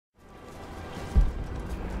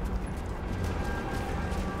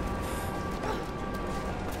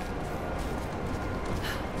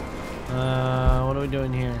are we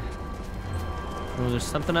doing here? Oh, there's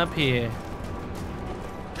something up here.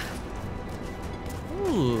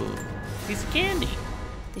 Ooh, piece of candy.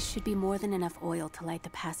 This should be more than enough oil to light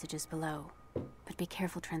the passages below. But be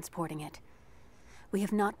careful transporting it. We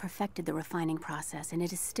have not perfected the refining process, and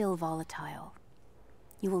it is still volatile.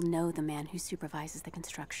 You will know the man who supervises the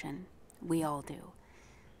construction. We all do.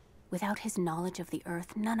 Without his knowledge of the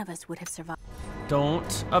Earth, none of us would have survived.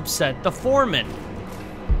 Don't upset the foreman.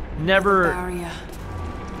 Never. Barrier.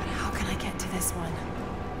 But how can I get to this one?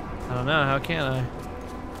 I don't know. How can I?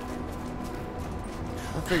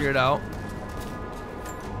 We'll figure it out.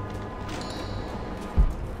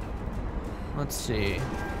 Let's see.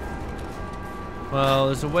 Well,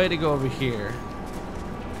 there's a way to go over here.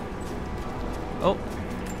 Oh.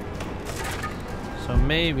 So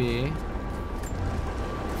maybe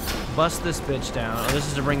bust this bitch down. Oh, this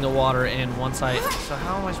is to bring the water in once I... So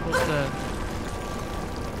how am I supposed to...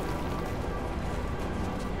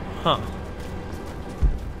 Huh.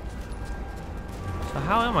 So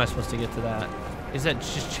how am I supposed to get to that? Is that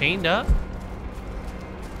just chained up?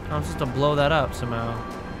 I'm supposed to blow that up somehow.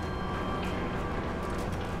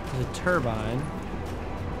 There's a turbine.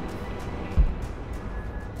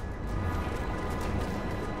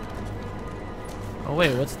 Oh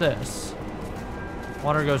wait, what's this?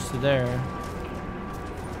 Water goes to there.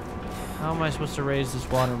 How am I supposed to raise this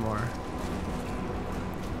water more?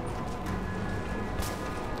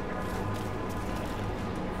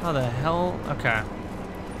 How the hell? Okay.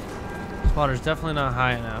 This water's definitely not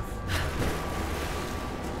high enough.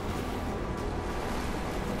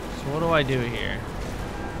 So what do I do here?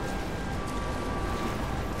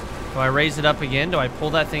 Do I raise it up again? Do I pull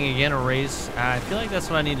that thing again or raise? I feel like that's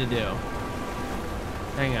what I need to do.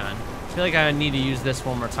 Hang on. I feel like I need to use this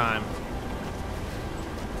one more time.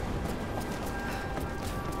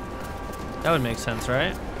 That would make sense,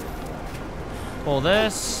 right? Pull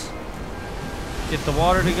this. Get the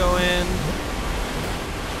water to go in.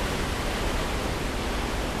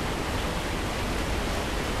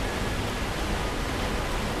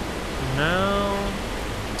 No.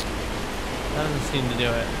 That doesn't seem to do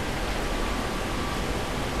it.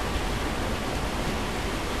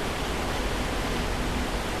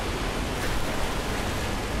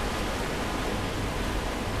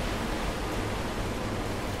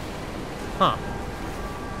 Huh.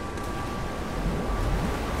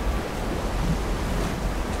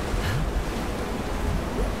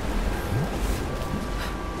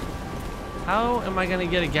 How am I gonna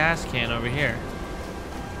get a gas can over here?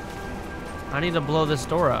 I need to blow this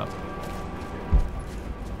door up.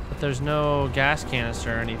 But there's no gas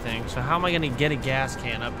canister or anything. So how am I gonna get a gas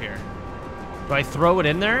can up here? Do I throw it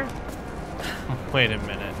in there? Wait a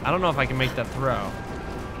minute. I don't know if I can make that throw.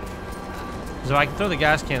 So I can throw the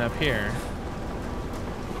gas can up here.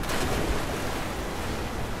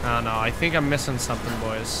 I don't know. I think I'm missing something,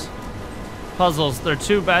 boys. Puzzles. They're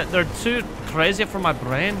too bad. They're too crazy for my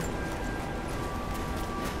brain.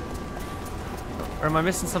 Or am I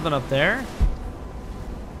missing something up there?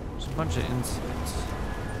 There's a bunch of insects.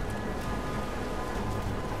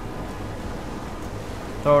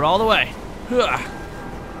 Throw it all the way. Ugh.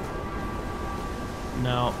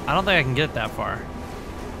 No, I don't think I can get that far.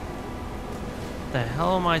 What the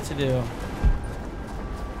hell am I to do?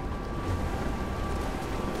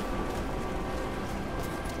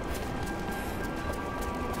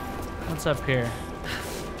 What's up here?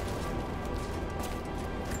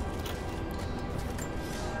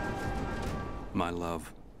 My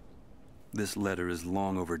love, this letter is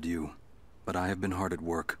long overdue, but I have been hard at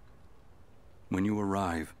work. When you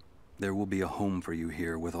arrive, there will be a home for you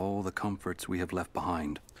here with all the comforts we have left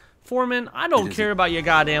behind. Foreman, I don't care about your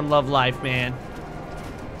goddamn love life, man.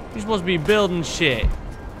 You're supposed to be building shit.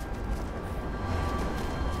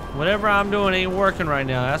 Whatever I'm doing ain't working right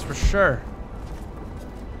now, that's for sure.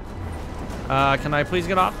 Can I please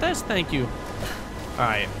get off this? Thank you.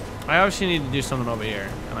 Alright. I obviously need to do something over here,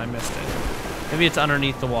 and I missed it. Maybe it's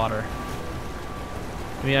underneath the water.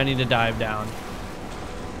 Maybe I need to dive down.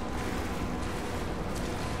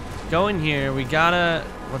 Go in here. We gotta...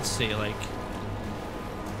 Let's see, like...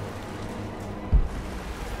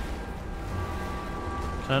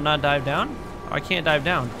 Can I not dive down? Oh, I can't dive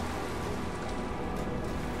down.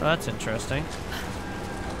 Oh, that's interesting.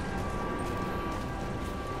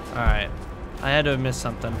 Alright. I had to have missed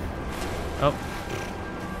something. Oh.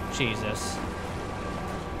 Jesus.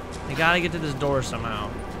 I gotta get to this door somehow.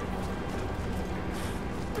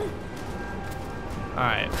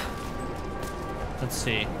 Alright. Let's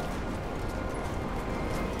see.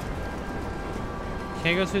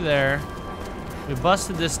 Can't go through there. We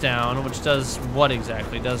busted this down, which does what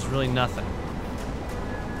exactly? Does really nothing.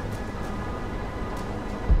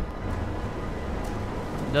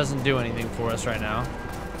 doesn't do anything for us right now.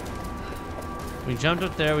 We jumped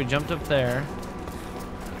up there, we jumped up there.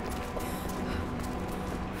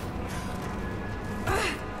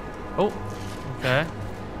 Oh, okay.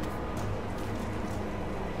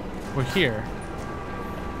 We're here.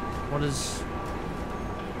 What is...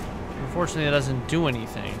 Unfortunately, that doesn't do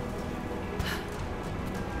anything.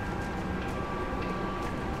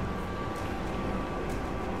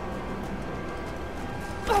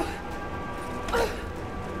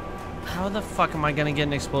 How the fuck am I gonna get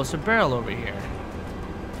an explosive barrel over here?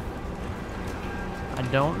 I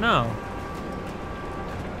don't know.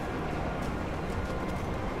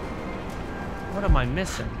 What am I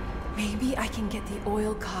missing? Maybe I can get the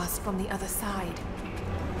oil cast from the other side.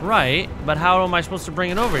 Right, but how am I supposed to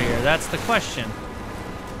bring it over here? That's the question.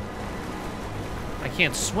 I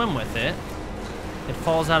can't swim with it. It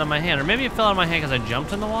falls out of my hand. Or maybe it fell out of my hand because I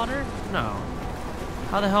jumped in the water? No.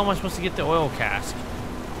 How the hell am I supposed to get the oil cask?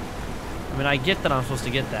 I mean, I get that I'm supposed to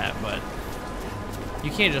get that, but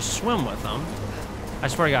you can't just swim with them. I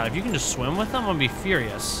swear to God, if you can just swim with them, I'm gonna be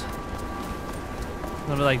furious. I'm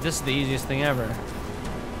gonna be like, this is the easiest thing ever.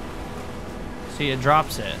 See, it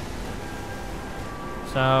drops it.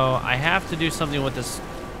 So, I have to do something with this.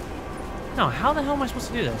 No, how the hell am I supposed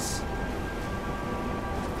to do this?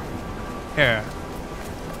 Here.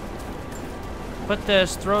 Put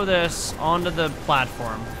this, throw this onto the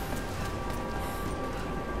platform.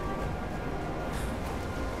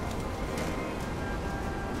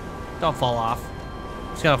 Don't fall off.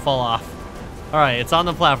 It's gonna fall off. Alright, it's on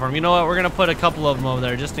the platform. You know what? We're gonna put a couple of them over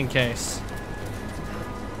there just in case.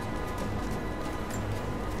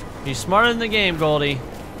 Be smarter than the game, Goldie.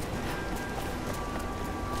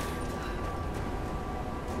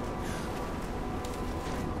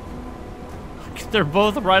 They're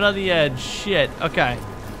both right on the edge. Shit. Okay.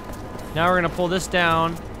 Now we're gonna pull this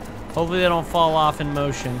down. Hopefully they don't fall off in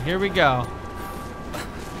motion. Here we go.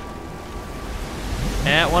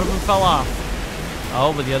 And one of them fell off.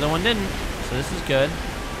 Oh, but the other one didn't. So this is good.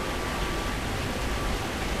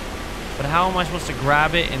 But how am I supposed to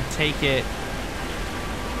grab it and take it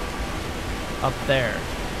up there?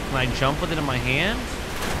 Can I jump with it in my hand?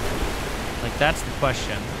 Like, that's the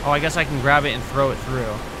question. Oh, I guess I can grab it and throw it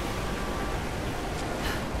through.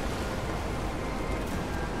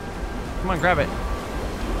 Come on, grab it.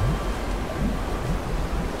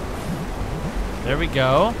 There we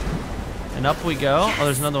go. And up we go. Yes, oh,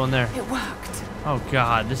 there's another one there. It worked. Oh,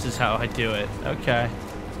 God. This is how I do it. Okay.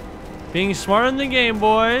 Being smarter in the game,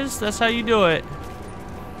 boys. That's how you do it.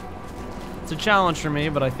 It's a challenge for me,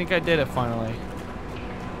 but I think I did it finally.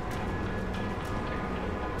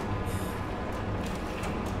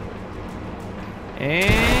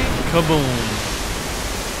 And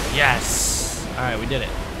kaboom. Yes. All right, we did it.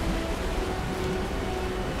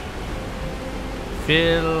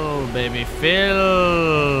 Fill, baby,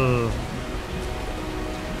 fill.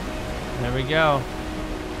 There we go.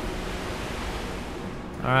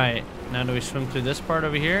 All right, now do we swim through this part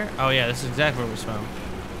over here? Oh yeah, this is exactly where we swim.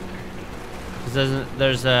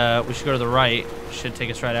 We should go to the right. Should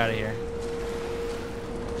take us right out of here.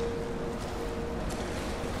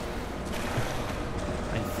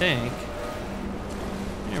 I think.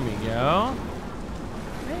 Here we go.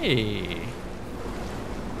 Hey.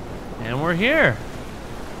 And we're here.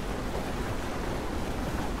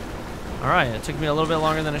 All right, it took me a little bit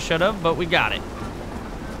longer than it should have, but we got it.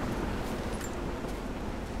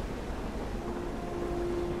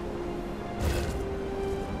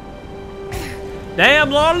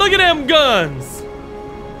 Damn, Lord, look at them guns!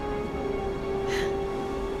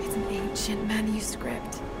 It's an ancient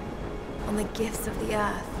manuscript on the gifts of the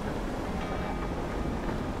earth.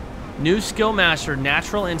 New skill master,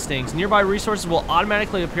 natural instincts. Nearby resources will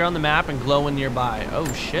automatically appear on the map and glow when nearby. Oh,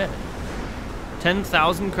 shit.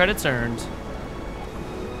 10,000 credits earned.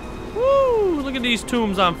 Woo! Look at these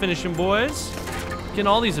tombs I'm finishing, boys. Getting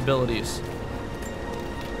all these abilities.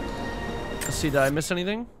 Let's see, did I miss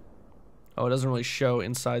anything? Oh, it doesn't really show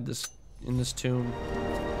inside this, in this tomb.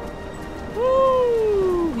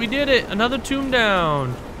 Woo! We did it! Another tomb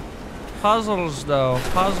down. Puzzles, though.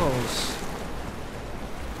 Puzzles.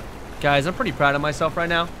 Guys, I'm pretty proud of myself right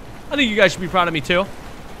now. I think you guys should be proud of me, too.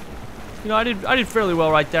 You know, I did fairly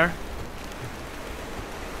well right there.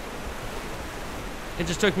 It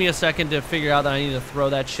just took me a second to figure out that I need to throw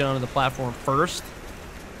that shit onto the platform first.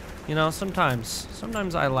 You know, sometimes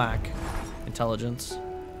I lack intelligence.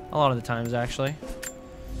 A lot of the times, actually.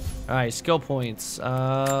 Alright, skill points.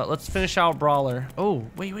 Let's finish out Brawler. Oh,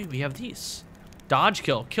 wait, we have these. Dodge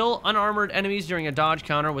kill. Kill unarmored enemies during a dodge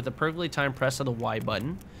counter with a perfectly timed press of the Y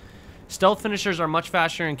button. Stealth finishers are much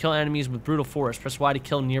faster and kill enemies with brutal force. Press Y to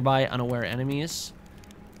kill nearby unaware enemies.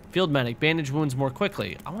 Field medic. Bandage wounds more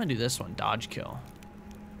quickly. I want to do this one. Dodge kill.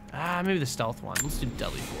 Maybe the stealth one. Let's do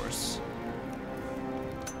deadly force.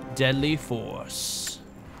 Deadly force.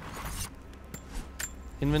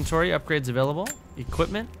 Inventory. Upgrades available.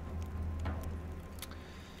 Equipment.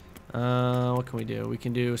 What can we do? We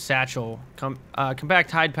can do satchel.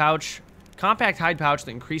 Compact hide pouch. Compact hide pouch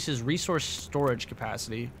that increases resource storage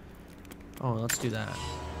capacity. Oh, let's do that.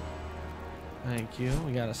 Thank you.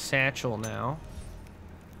 We got a satchel now.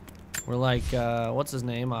 We're like, what's his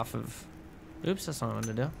name off of... Oops, that's not what I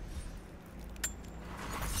wanted to do.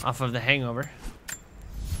 Off of The Hangover.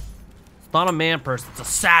 It's not a man purse, it's a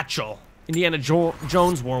satchel. Indiana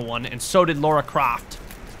Jones wore one, and so did Lara Croft.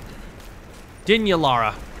 Didn't you,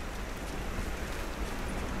 Lara?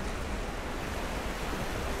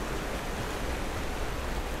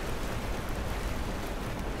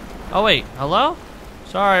 Oh, wait. Hello?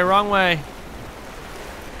 Sorry, wrong way.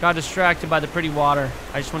 Got distracted by the pretty water.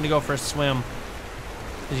 I just wanted to go for a swim.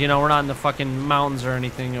 Because, you know, we're not in the fucking mountains or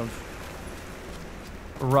anything of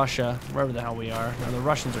Russia. Wherever the hell we are. No, the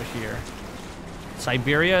Russians are here.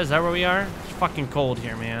 Siberia? Is that where we are? It's fucking cold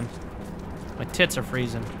here, man. My tits are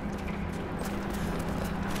freezing.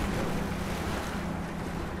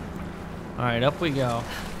 Alright, up we go.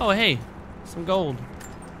 Oh, hey. Some gold.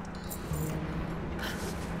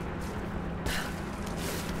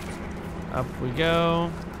 Up we go.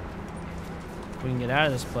 We can get out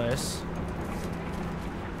of this place.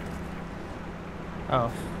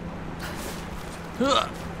 Oh.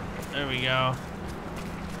 There we go.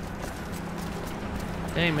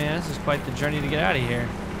 Dang, man, this is quite the journey to get out of here.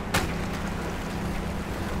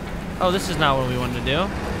 Oh, this is not what we wanted to do.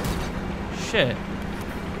 Shit.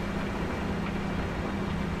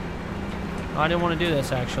 Oh, I didn't want to do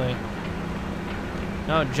this, actually.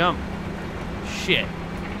 No, jump. Shit.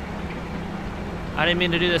 I didn't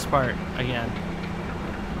mean to do this part again.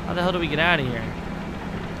 How the hell do we get out of here?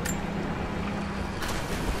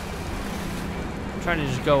 I'm trying to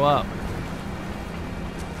just go up.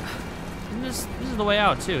 And this is the way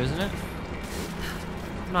out too, isn't it?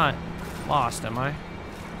 I'm not lost, am I? I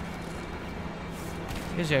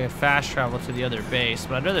guess I could fast travel to the other base,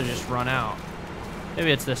 but I'd rather just run out.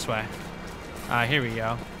 Maybe it's this way. Here we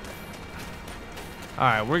go.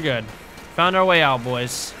 Alright, we're good. Found our way out,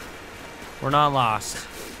 boys. We're not lost.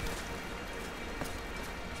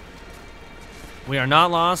 We are not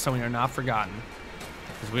lost and we are not forgotten.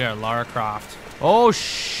 Because we are Lara Croft. Oh,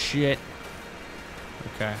 shit.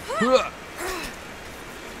 Okay.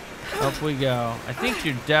 Up we go. I think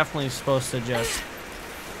you're definitely supposed to just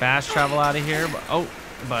fast travel out of here.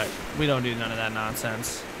 But we don't do none of that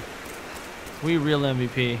nonsense. We real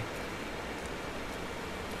MVP.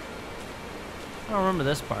 I don't remember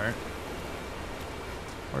this part.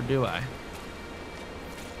 Or do I?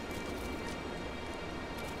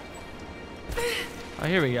 Oh,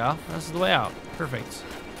 here we go. This is the way out. Perfect.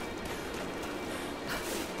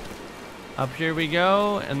 Up here we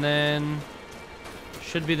go, and then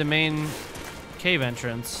should be the main cave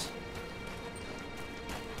entrance.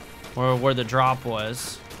 Or where the drop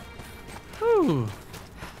was. Whew.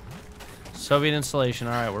 Soviet installation.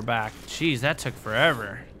 Alright, we're back. Jeez, that took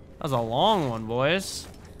forever. That was a long one, boys.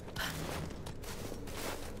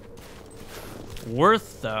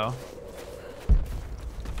 Worth, though.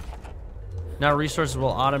 Now resources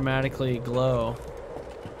will automatically glow.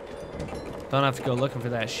 Don't have to go looking for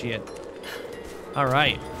that shit.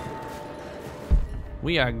 Alright.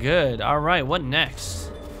 We are good. Alright, what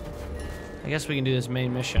next? I guess we can do this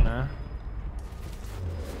main mission, huh?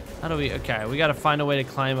 How do we... Okay, we gotta find a way to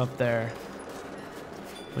climb up there.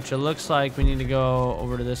 Which it looks like we need to go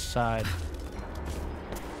over to this side.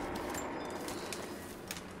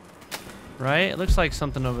 Right? It looks like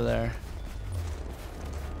something over there.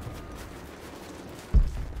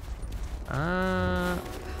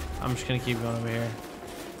 I'm just gonna keep going over here.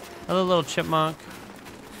 Another little chipmunk.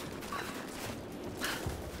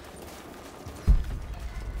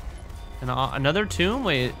 And another tomb?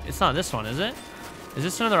 Wait, it's not this one, is it? Is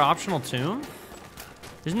this another optional tomb?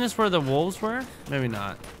 Isn't this where the wolves were? Maybe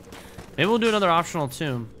not. Maybe we'll do another optional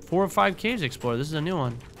tomb. 4 of 5 caves explored. This is a new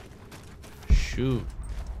one. Shoot.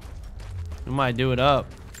 We might do it up.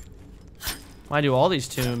 Might do all these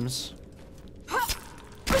tombs.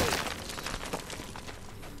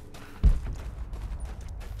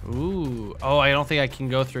 Ooh. Oh, I don't think I can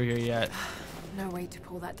go through here yet. No way to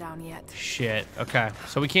pull that down yet. Shit. Okay.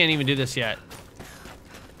 So we can't even do this yet.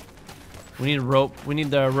 We need a rope. We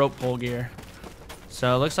need the rope pull gear.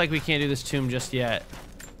 So it looks like we can't do this tomb just yet.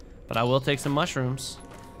 But I will take some mushrooms.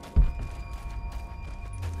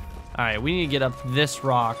 Alright, we need to get up this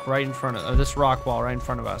rock right in front of this rock wall right in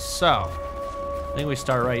front of us. So I think we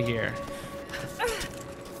start right here.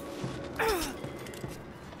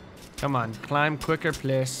 Come on, climb quicker,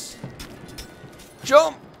 please.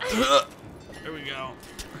 Jump! There we go.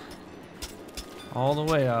 All the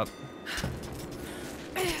way up.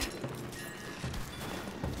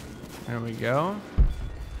 There we go.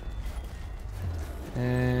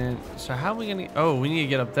 And so how are we gonna... Oh, we need to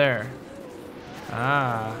get up there.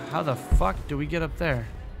 Ah, how the fuck do we get up there?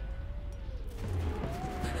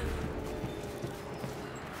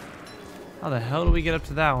 How the hell do we get up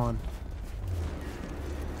to that one?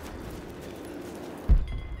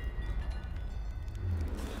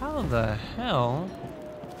 How the hell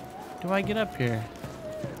do I get up here?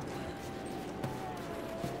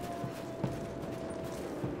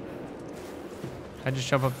 I just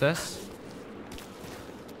jump up this?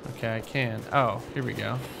 Okay, I can. Oh, here we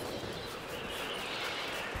go.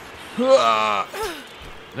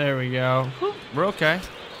 There we go. We're okay.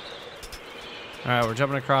 Alright, we're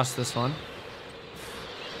jumping across this one.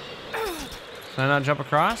 Can I not jump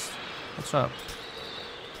across? What's up?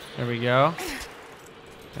 There we go.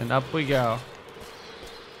 And up we go.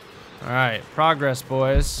 Alright, progress,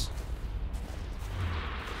 boys.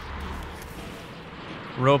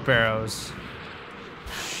 Rope arrows.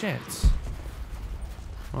 Shit.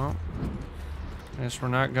 Well, I guess we're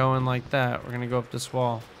not going like that. We're gonna go up this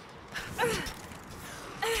wall.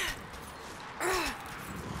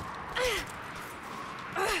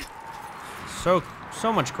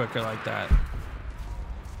 So much quicker like that.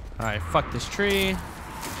 Alright, fuck this tree.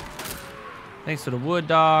 Thanks to the wood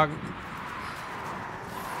dog.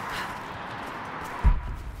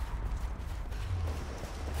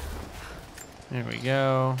 There we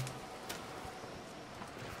go.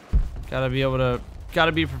 Gotta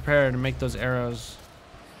be prepared to make those arrows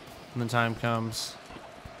when the time comes.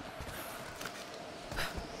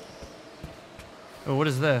 Oh, what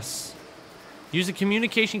is this? Use the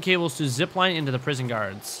communication cables to zip line into the prison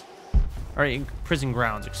guards. Or prison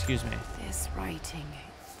grounds, excuse me. This writing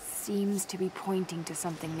seems to be pointing to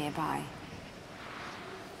something nearby.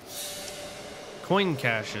 Coin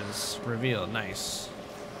caches revealed. Nice.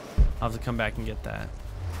 I'll have to come back and get that.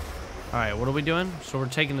 Alright, what are we doing? So we're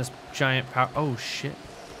taking this giant power... Oh, shit.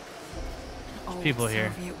 There's people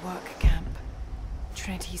here. Soviet work camp.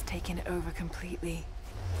 Trinity's taken it over completely.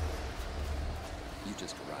 You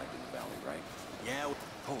just arrived in the valley, right? Yeah.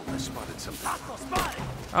 Oh, I spotted some...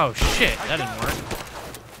 Oh, shit. That didn't work.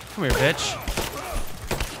 Come here, bitch.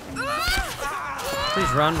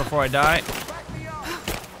 Please run before I die.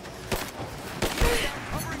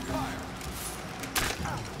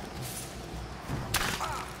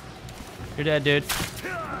 You're dead, dude.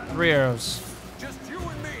 3 arrows. Just you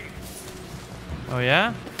and me. Oh,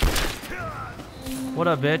 yeah? What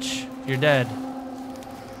up, bitch? You're dead.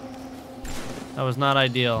 That was not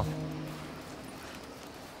ideal.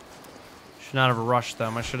 Should not have rushed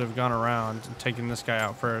them. I should have gone around and taken this guy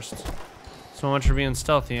out first. So much for being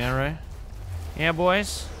stealthy, eh, right? Yeah,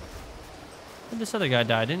 boys? Where'd this other guy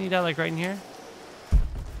die? Didn't he die, like, right in here?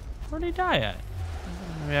 Where'd he die at?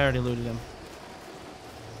 Maybe I already looted him.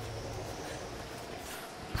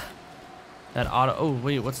 That auto... Oh,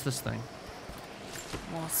 wait, what's this thing?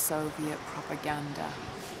 More Soviet propaganda.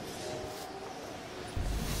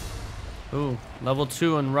 Ooh, level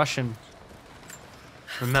 2 in Russian.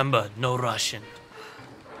 Remember, no Russian.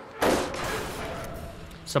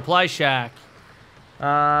 Supply shack.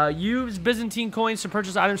 Use Byzantine coins to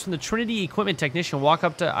purchase items from the Trinity Equipment Technician. Walk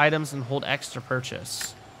up to items and hold X to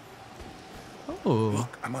purchase. Oh.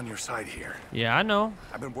 Look, I'm on your side here. Yeah, I know.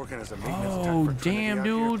 I've been working as a maintenance tech Oh, for Trinity damn, out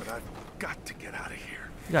here, dude. but I've got to get out of here.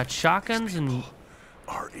 You got shotguns and...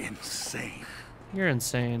 Are insane. You're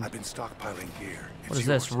insane. I've been stockpiling gear. What is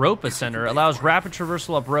this? Rope Ascender. Allows rapid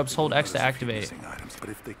traversal up ropes. Hold X to activate. Items, but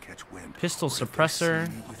if they catch wind, Pistol or if they suppressor.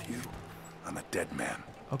 see me with you, I'm a dead man.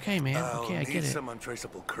 Okay, man. Okay, I I'll get need it. some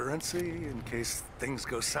untraceable currency in case things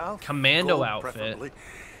go south. Commando Gold, outfit. preferably.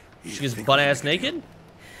 You She gets think butt-ass we can naked?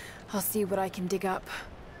 I'll see what I can dig up.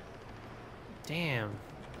 Damn.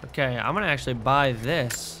 Okay, I'm gonna actually buy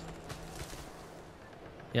this.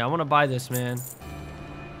 Yeah, I want to buy this, man.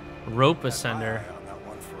 Rope Ascender. eye on that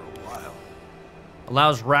one for a while.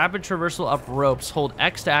 Allows rapid traversal up ropes. Hold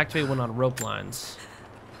X to activate when on rope lines.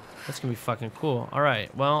 That's gonna be fucking cool. All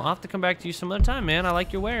right, well, I'll have to come back to you some other time, man. I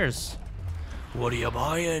like your wares. What are you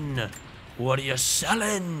buying? What are you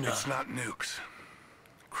selling? It's not nukes.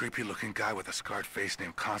 Creepy looking guy with a scarred face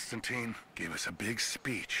named Constantine gave us a big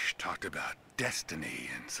speech, talked about destiny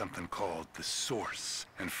and something called the Source.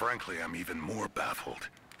 And frankly, I'm even more baffled.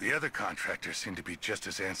 The other contractors seem to be just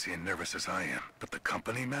as antsy and nervous as I am. But the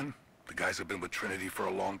company men, the guys who've been with Trinity for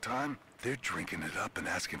a long time, they're drinking it up and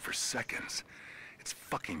asking for seconds. It's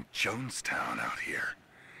fucking Jonestown out here.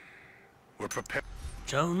 We're prepared.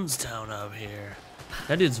 Jonestown up here.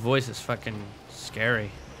 That dude's voice is fucking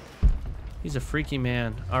scary. He's a freaky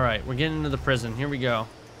man. All right, we're getting into the prison. Here we go.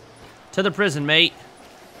 To the prison, mate.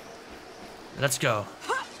 Let's go.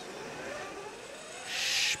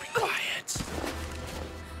 Shh, be quiet.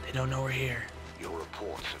 They don't know we're here. Your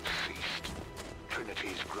reports have ceased.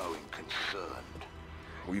 Trinity's growing concerned.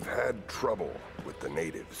 We've had trouble with the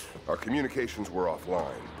natives. Our communications were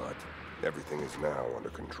offline, but everything is now under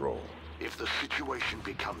control. If the situation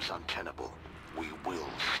becomes untenable, we will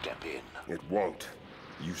step in. It won't.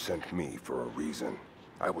 You sent me for a reason.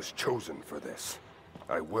 I was chosen for this.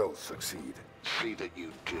 I will succeed. See that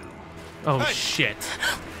you do. Oh, shit.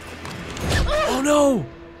 Oh, no!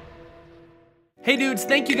 Hey dudes,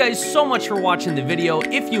 thank you guys so much for watching the video.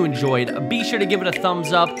 If you enjoyed, be sure to give it a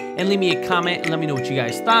thumbs up and leave me a comment and let me know what you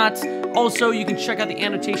guys thought. Also, you can check out the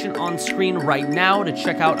annotation on screen right now to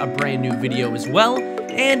check out a brand new video as well.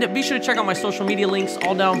 And be sure to check out my social media links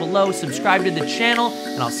all down below. Subscribe to the channel,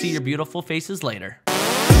 and I'll see your beautiful faces later.